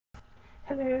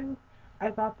And I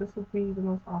thought this would be the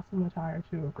most awesome attire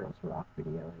to a Girls Who Wrock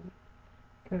video,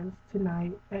 because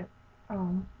tonight at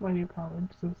my new college,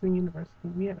 Simpson University,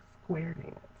 we had a square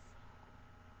dance.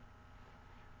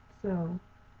 So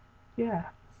yeah,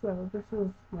 so this is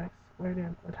my square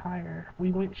dance attire.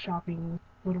 We went shopping with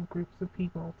little groups of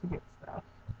people to get stuff.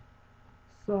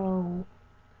 So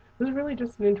this is really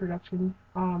just an introduction.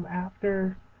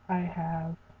 After I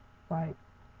have like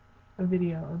a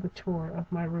video of the tour of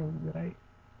my room that I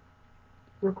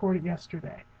recorded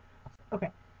yesterday. Okay,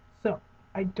 so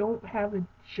I don't have a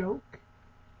joke,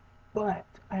 but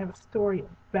I have a story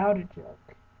about a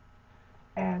joke.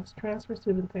 As transfer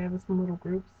students, I have some little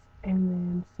groups, and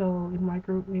then so in my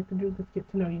group we have to do this get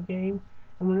to know you game.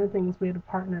 And one of the things, we had a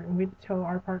partner, and we had to tell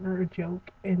our partner a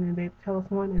joke, and then they tell us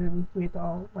one, and then we had to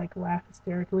all like laugh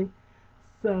hysterically.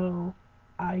 So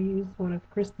I used one of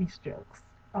Christy's jokes.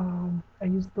 I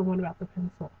used the one about the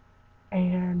pencil,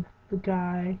 and the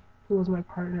guy who was my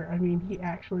partner, I mean, he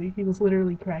was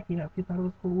literally cracking up. He thought it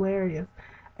was hilarious,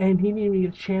 and he didn't even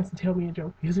get a chance to tell me a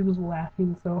joke because he was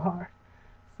laughing so hard.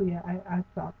 So yeah, I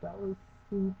thought that was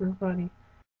super funny.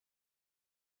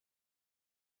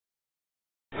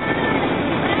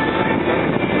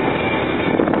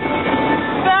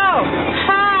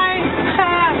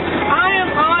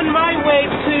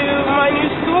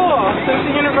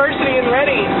 Simpson University in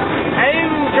Reading. I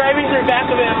am driving through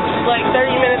Vacaville, which is like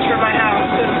 30 minutes from my house,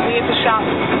 because we have to shop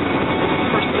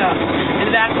for stuff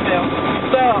in Vacaville.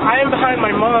 So I am behind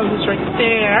my mom, who's right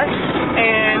there,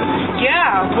 and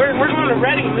yeah, we're going to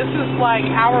Reading. This is like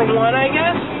hour 1, I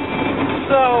guess.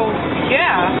 So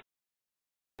yeah.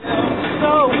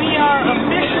 So we are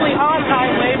officially on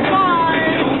Highway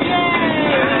 5.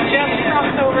 Yay! Just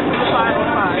crossed over to the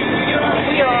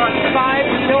 505. We are on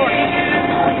 5 North.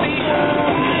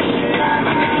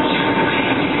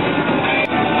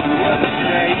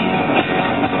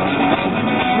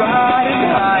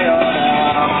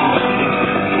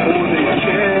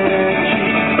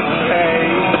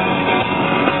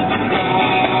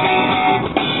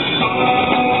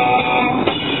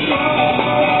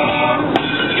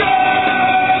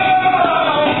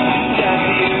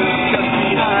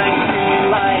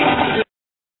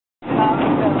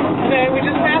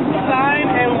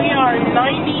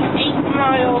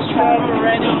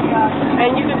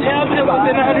 And you can tell that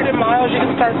within 100 miles you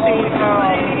can start seeing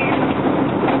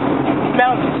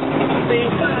mountains. See?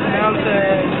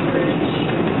 Mountains.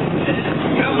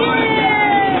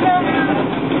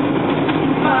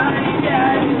 My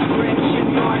dad is rich and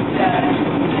your dad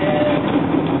is dead.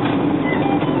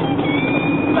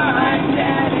 My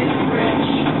dad is rich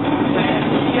and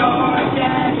your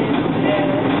dad is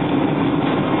dead.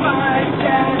 My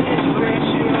dad is rich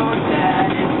and your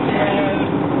dad is dead.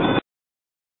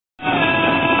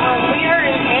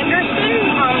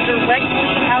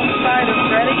 Outside of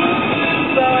Reading,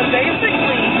 so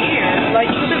basically here, like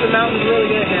you can see the mountains really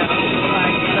good now.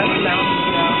 Like that's the mountains,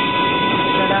 you know.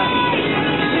 Shut up.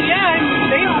 So yeah, I'm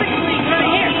basically kind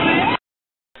of here.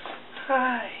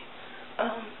 Hi.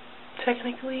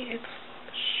 Technically it's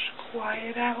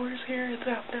quiet hours here. It's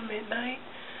after midnight.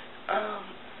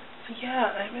 So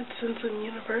yeah, I'm at Simpson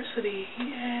University.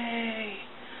 Yay.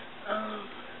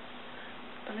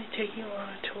 Let me take you on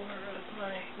a tour of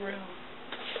my room.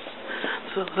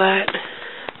 So that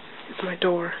is my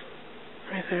door,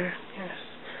 right there, yes.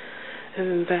 And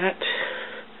then that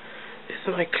is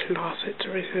my closet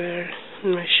right there,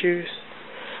 and my shoes.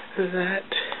 And that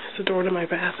is the door to my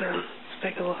bathroom.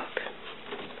 Let's take a look.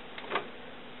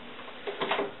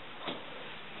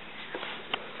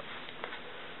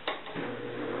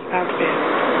 Outfit.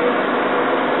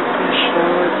 My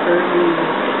shower curtain,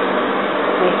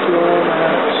 my floor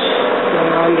mat, my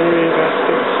laundry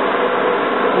basket.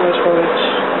 My toilet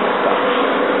stuff.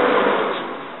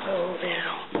 Oh,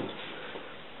 now.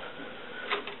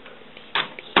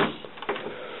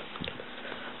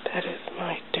 That is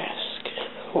my desk.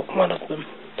 Well, one of them.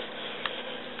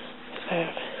 I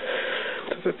have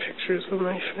the pictures of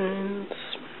my friends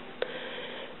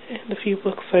and a few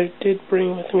books I did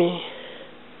bring with me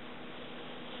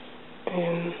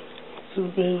and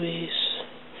some movies.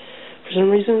 For some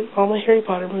reason, all my Harry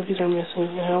Potter movies are missing,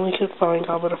 and I only could find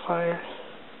Goblet of Fire.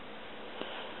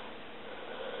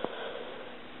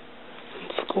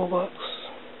 School books.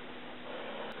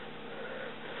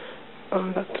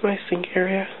 That's my sink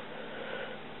area.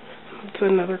 That's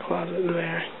another closet in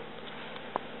there.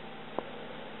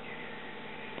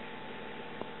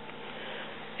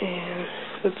 And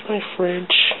that's my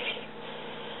fridge.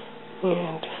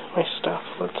 And my stuff.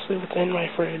 Let's see within my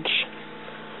fridge.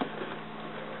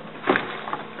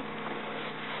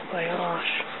 Oh my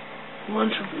gosh.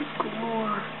 Lunch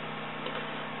galore.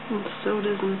 and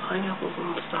sodas and pineapples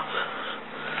and stuff.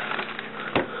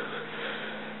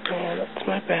 Oh, that's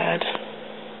my bed.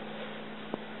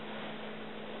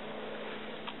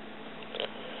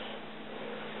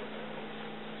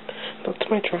 That's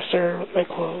my dresser with my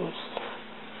clothes.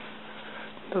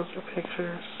 Those are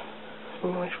pictures of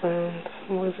my friends,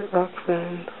 Wizard Rock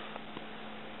friends.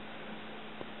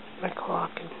 My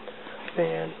clock and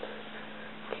fan.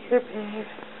 Here, babe.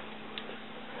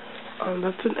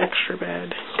 That's an extra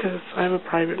bed because I have a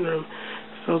private room,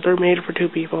 so they're made for 2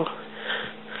 people.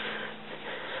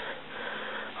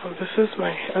 This is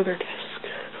my other desk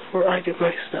where I do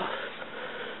my stuff.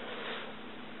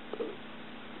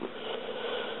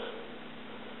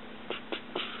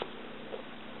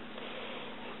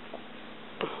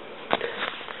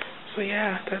 So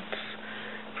yeah, that's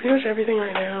pretty much everything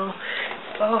right now.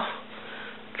 It's all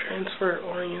transfer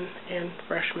and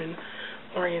freshman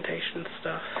orientation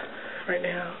stuff right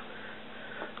now.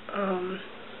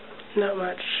 Not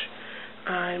much.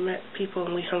 I met people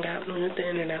and we hung out and we went to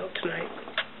In-N-Out tonight.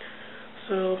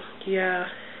 So yeah,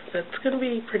 that's gonna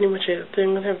be pretty much it. Then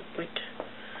I'm gonna have, like,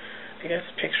 I guess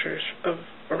pictures of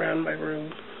around my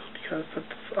room because that's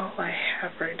all I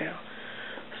have right now.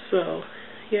 So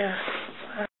yeah.